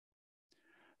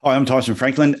Hi, I'm Tyson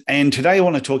Franklin, and today I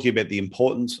want to talk to you about the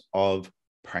importance of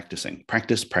practicing.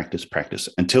 Practice, practice, practice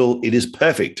until it is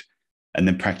perfect, and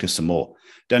then practice some more.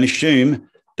 Don't assume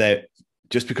that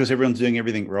just because everyone's doing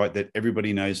everything right, that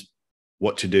everybody knows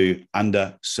what to do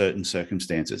under certain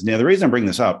circumstances. Now, the reason I bring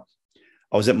this up,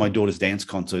 I was at my daughter's dance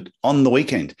concert on the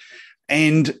weekend,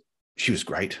 and she was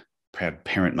great, proud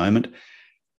parent moment.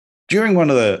 During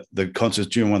one of the concerts,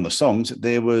 during one of the songs,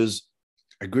 there was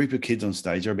a group of kids on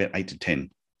stage, they're about 8 to 10.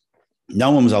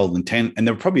 No one was older than 10, and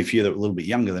there were probably a few that were a little bit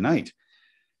younger than 8.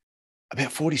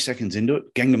 About 40 seconds into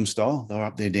it, Gangnam Style, they were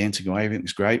up there dancing away, everything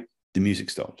was great. The music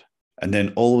stopped. And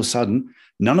then all of a sudden,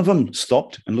 none of them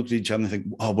stopped and looked at each other and think,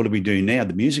 oh, what do we do now?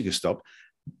 The music has stopped.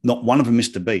 Not one of them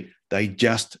missed a beat. They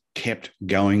just kept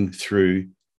going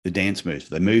through the dance moves.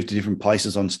 They moved to different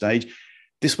places on stage.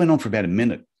 This went on for about a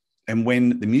minute. And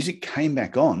when the music came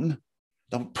back on,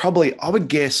 they were probably, I would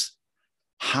guess,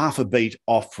 half a beat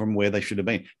off from where they should have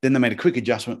been. Then they made a quick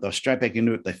adjustment. They were straight back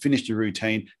into it. They finished the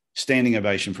routine, standing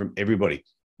ovation from everybody.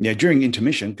 Now, during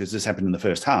intermission, because this happened in the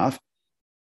first half,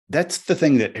 that's the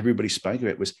thing that everybody spoke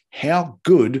about was how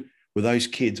good were those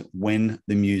kids when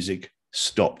the music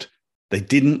stopped. They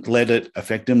didn't let it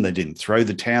affect them. They didn't throw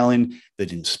the towel in. They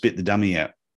didn't spit the dummy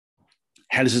out.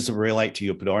 How does this relate to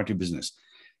your podiatry business?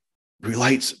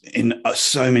 Relates in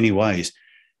so many ways.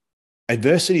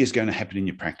 Adversity is going to happen in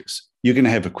your practice. You're going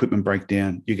to have equipment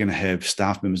breakdown. You're going to have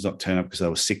staff members not turn up because they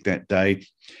were sick that day.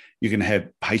 You're going to have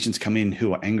patients come in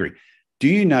who are angry. Do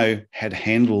you know how to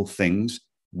handle things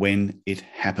when it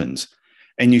happens?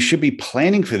 And you should be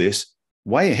planning for this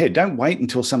way ahead. Don't wait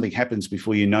until something happens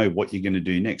before you know what you're going to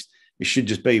do next. It should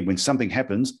just be when something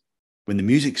happens, when the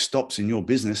music stops in your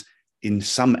business in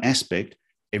some aspect,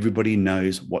 everybody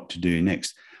knows what to do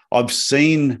next. I've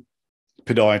seen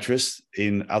podiatrists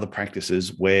in other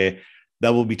practices where they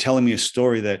will be telling me a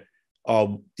story that,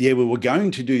 oh, yeah, we were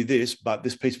going to do this, but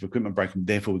this piece of equipment broke, and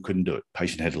therefore we couldn't do it.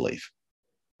 Patient had to leave.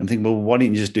 I'm thinking, well, why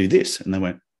didn't you just do this? And they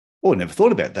went, oh, I never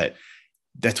thought about that.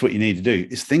 That's what you need to do,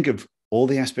 is think of all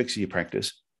the aspects of your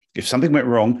practice. If something went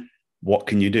wrong, what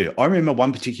can you do? I remember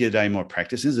one particular day in my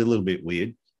practice, this is a little bit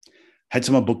weird, had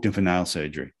someone booked in for nail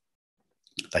surgery.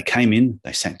 They came in,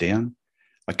 they sat down,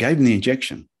 I gave them the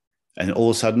injection, and all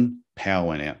of a sudden, power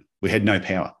went out. We had no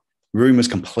power. Room was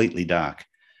completely dark.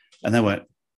 And they went,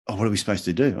 oh, what are we supposed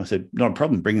to do? I said, not a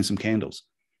problem, bring in some candles.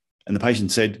 And the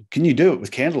patient said, can you do it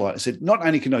with candlelight? I said, not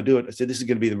only can I do it, I said, this is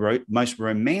going to be the most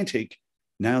romantic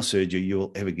nail surgery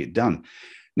you'll ever get done.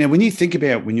 Now, when you think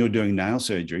about when you're doing nail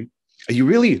surgery, are you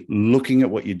really looking at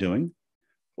what you're doing?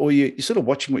 Or you're sort of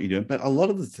watching what you're doing? But a lot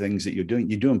of the things that you're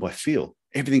doing by feel.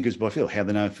 Everything goes by feel, how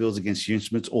the nail feels against the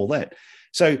instruments, all that.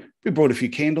 So we brought a few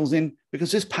candles in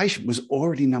because this patient was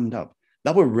already numbed up.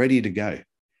 They were ready to go.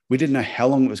 We didn't know how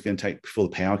long it was going to take before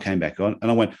the power came back on. And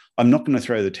I went, I'm not going to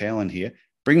throw the towel in here.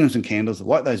 Bring them some candles,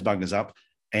 light those buggers up,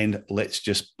 and let's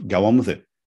just go on with it.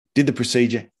 Did the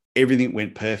procedure. Everything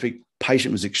went perfect.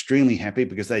 Patient was extremely happy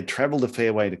because they'd traveled a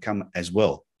fair way to come as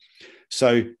well.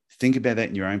 So think about that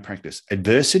in your own practice.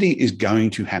 Adversity is going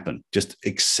to happen. Just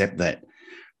accept that.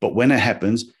 But when it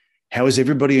happens, how is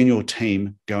everybody in your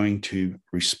team going to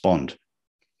respond?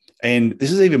 And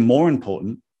this is even more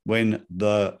important when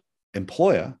the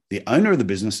employer, the owner of the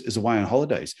business, is away on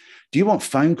holidays. Do you want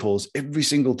phone calls every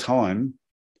single time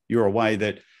you're away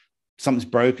that something's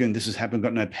broken, this has happened,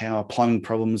 got no power, plumbing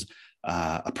problems,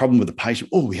 a problem with the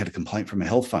patient? Oh, we had a complaint from a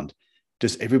health fund.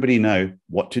 Does everybody know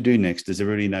what to do next? Does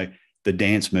everybody know the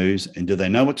dance moves? And do they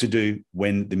know what to do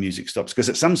when the music stops? Because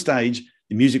at some stage,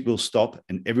 the music will stop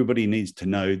and everybody needs to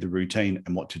know the routine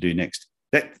and what to do next.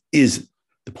 That is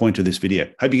the point of this video.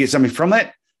 Hope you get something from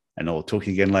that, and I'll talk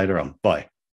to you again later on. Bye.